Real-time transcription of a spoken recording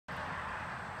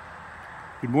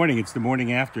Good morning. It's the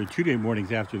morning after, 2 day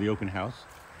mornings after the open house.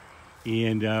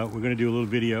 And we're going to do a little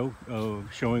video of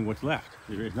showing what's left.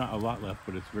 There's not a lot left,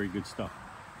 but it's very good stuff.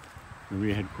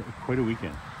 Maria had quite a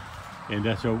weekend. And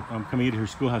so I'm coming into her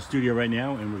schoolhouse studio right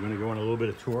now, and we're going to go on a little bit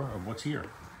of tour of what's here.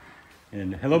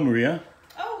 And hello, Maria.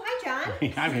 Oh, hi, John.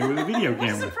 I'm here with a video camera.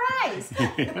 What a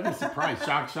surprise. What a surprise.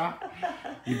 Shock.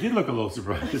 You did look a little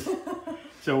surprised.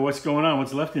 So what's going on?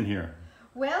 What's left in here?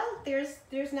 Well,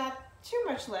 there's not too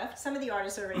much left. Some of the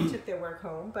artists already took their work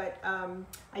home, but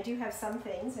I do have some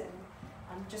things, and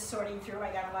I'm just sorting through.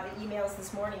 I got a lot of emails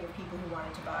this morning of people who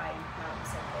wanted to buy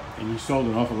something. And you sold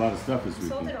an awful lot of stuff this week.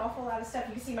 Sold an awful lot of stuff.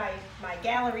 You can see my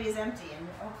gallery is empty, and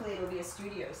hopefully it'll be a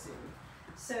studio soon.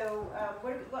 So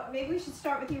maybe we should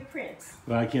start with your prints.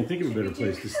 Well, I can't think of a better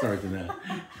place to start than that.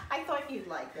 I thought you'd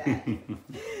like that.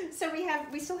 So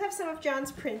we still have some of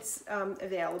John's prints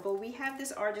available. We have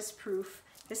this artist proof.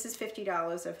 This is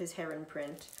 $50 of his heron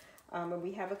print, and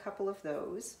we have a couple of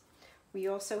those. We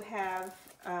also have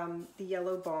the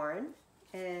Yellow Barn,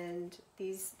 and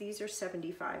these are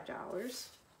 $75.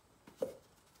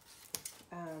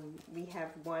 We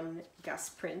have one Gus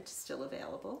print still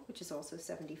available, which is also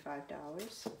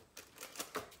 $75.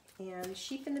 And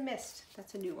Sheep in the Mist,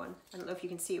 that's a new one. I don't know if you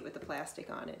can see it with the plastic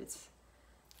on it.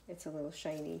 It's a little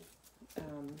shiny.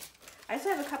 I also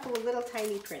have a couple of little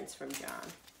tiny prints from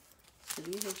John. So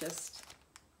these are just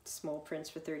small prints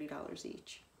for $30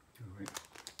 each. All right.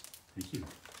 Thank you.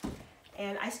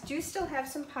 And I do still have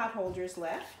some pot holders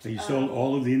left. So you sold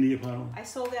all of the India pot holders? I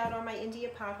sold out all my India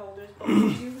pot holders, but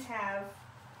we do have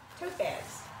tote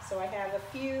bags. So I have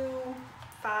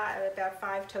about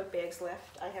 5 tote bags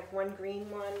left. I have one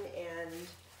green one and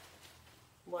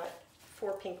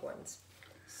 4 pink ones.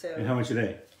 So And how much are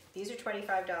they? These are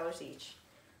 $25 each.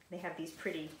 They have these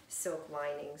pretty silk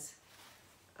linings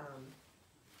on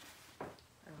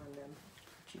them,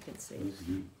 which you can see.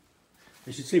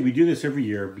 I should say we do this every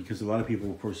year because a lot of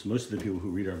people, of course, most of the people who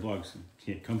read our blogs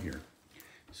can't come here.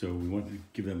 So we want to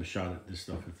give them a shot at this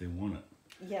stuff if they want it.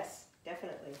 Yes,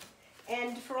 definitely.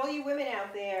 And for all you women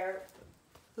out there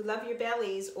who love your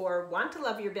bellies or want to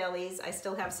love your bellies, I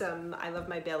still have some I Love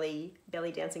My belly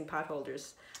dancing pot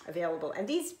holders available. And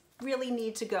these really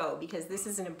need to go because this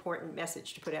is an important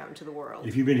message to put out into the world.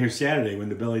 If you've been here Saturday when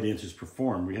the belly dancers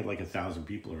performed, we had like 1,000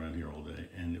 people around here all day,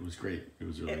 and it was great. It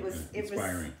was really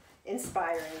inspiring.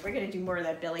 Inspiring. We're going to do more of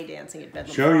that belly dancing at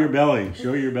Bedlam. Show your belly.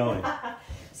 Show your belly.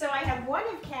 So I have one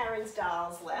of Karen's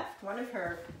dolls left, one of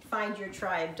her Find Your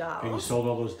Tribe dolls. And you sold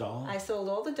all those dolls? I sold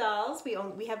all the dolls. We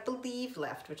have Believe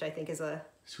left, which I think is a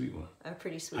sweet one. A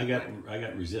pretty sweet one. I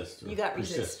got Resist. You got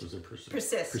Resist. Was it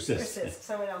Persist.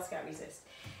 Someone else got Resist.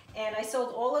 And I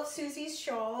sold all of Susie's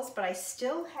shawls, but I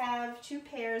still have 2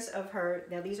 pairs of her.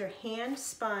 Now these are hand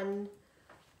spun,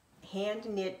 hand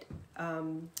knit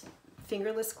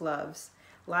fingerless gloves.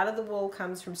 A lot of the wool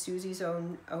comes from Susie's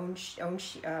own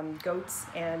goats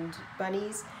and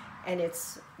bunnies, and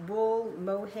it's wool,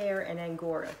 mohair, and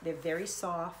angora. They're very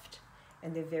soft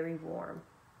and they're very warm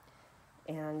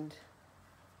and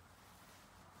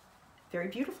very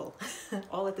beautiful,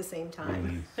 all at the same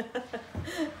time. Nice.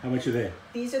 How much are they?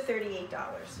 These are $38.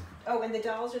 Oh, and the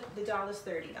doll is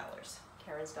 $30.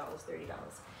 Karen's doll is $30.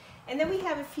 And then we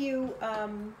have a few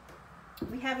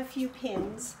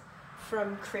pins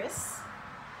from Chris.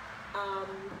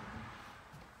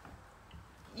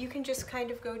 You can just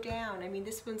kind of go down. I mean,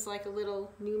 this one's like a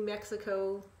little New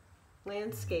Mexico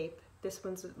landscape. This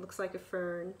one looks like a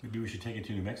fern. Maybe we should take it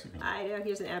to New Mexico. I know.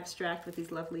 Here's an abstract with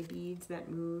these lovely beads that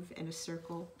move and a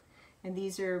circle. And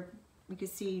these are, you can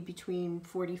see, between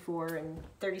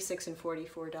 $36 and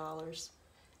 $44.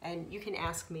 And you can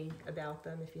ask me about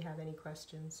them if you have any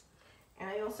questions. And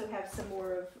I also have some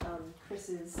more of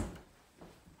Chris's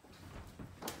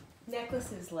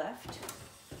necklaces left,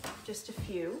 just a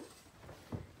few,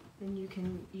 and you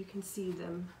can see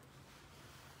them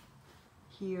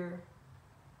here.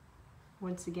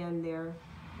 Once again, they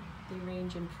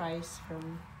range in price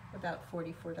from about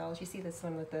 $44. You see this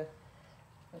one with the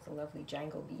lovely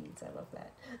jangle beads. I love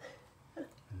that. That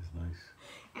is nice.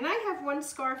 And I have one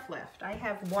scarf left. I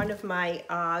have one of my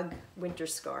OG winter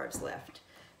scarves left.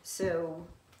 So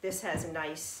this has a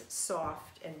nice,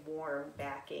 soft and warm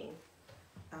backing.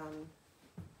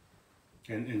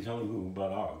 And tell them who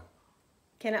about Og.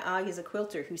 Kenna Og is a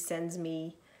quilter who sends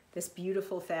me this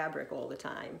beautiful fabric all the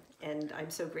time, and I'm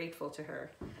so grateful to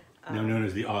her. Now known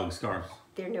as the Og scarves.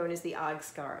 They're known as the Og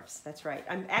scarves, that's right.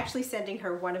 I'm actually sending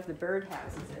her one of the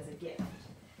birdhouses as a gift.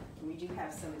 We do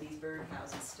have some of these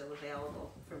birdhouses still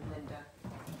available from Linda.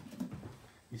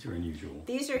 These are unusual.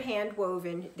 These are hand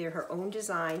woven. They're her own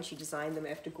design. She designed them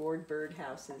after gourd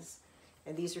birdhouses,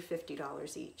 and these are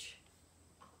 $50 each.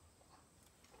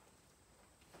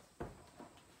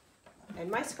 And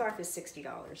my scarf is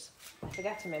 $60. I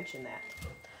forgot to mention that.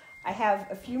 I have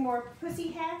a few more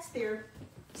pussy hats. They're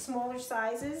smaller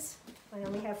sizes. I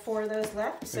only have 4 of those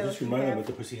left. So just remind them what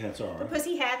the pussy hats are. The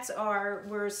pussy hats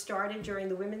were started during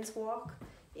the Women's Walk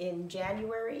in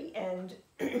January, and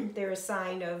they're a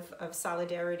sign of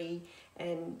solidarity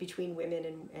and between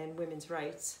women and women's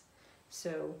rights.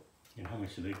 So. And how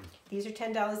much do they cost? These are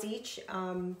 $10 each.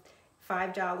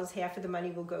 $5, half of the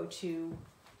money will go to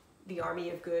the Army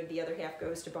of Good. The other half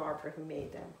goes to Barbara, who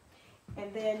made them.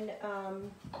 And then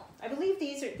I believe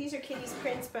these are Kitty's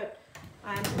prints, but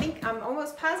I'm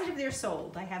almost positive they're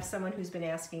sold. I have someone who's been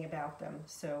asking about them,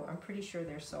 so I'm pretty sure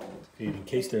they're sold. In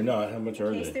case they're not, how much are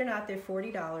they? In case they're not, they're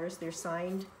 $40. They're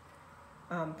signed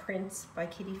prints by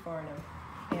Kitty Farnham,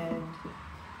 and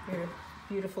they're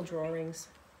beautiful drawings.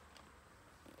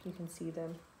 You can see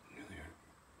them. Yeah, they are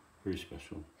very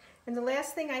special. And the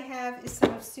last thing I have is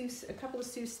a couple of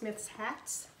Sue Smith's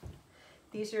hats.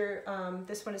 These are,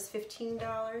 this one is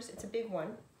 $15. It's a big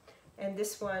one. And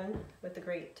this one with the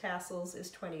great tassels is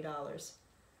 $20.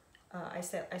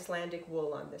 Icelandic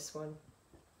wool on this one.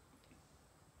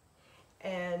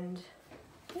 And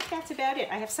I think that's about it.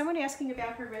 I have someone asking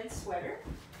about her red sweater.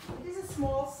 It is a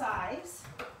small size,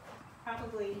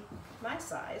 probably my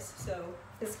size. So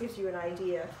this gives you an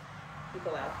idea,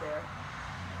 people out there.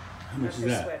 How much is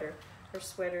that? Sweater. Her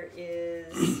sweater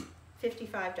is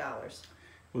 $55.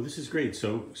 Well, this is great.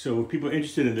 So if people are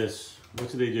interested in this,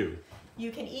 what do they do?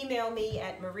 You can email me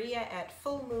at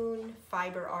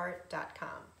maria@fullmoonfiberart.com.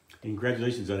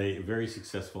 Congratulations on a very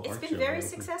successful art show. It's been very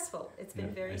successful. It's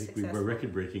been very successful. I think we were a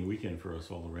record-breaking weekend for us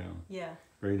all around. Yeah.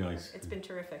 Very nice. It's been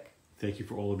terrific. Thank you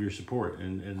for all of your support.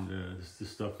 And this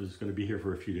stuff is going to be here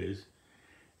for a few days.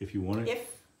 If you want it.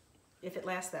 If it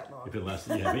lasts that long. If it lasts,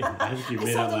 yeah. I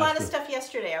sold a lot of stuff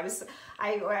yesterday.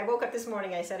 I woke up this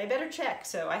morning, I said, I better check.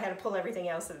 So I had to pull everything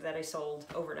else that I sold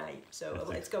overnight. So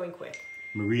it's going quick.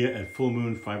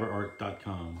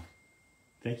 Maria@fullmoonfiberart.com.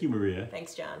 Thank you, Maria.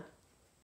 Thanks, John.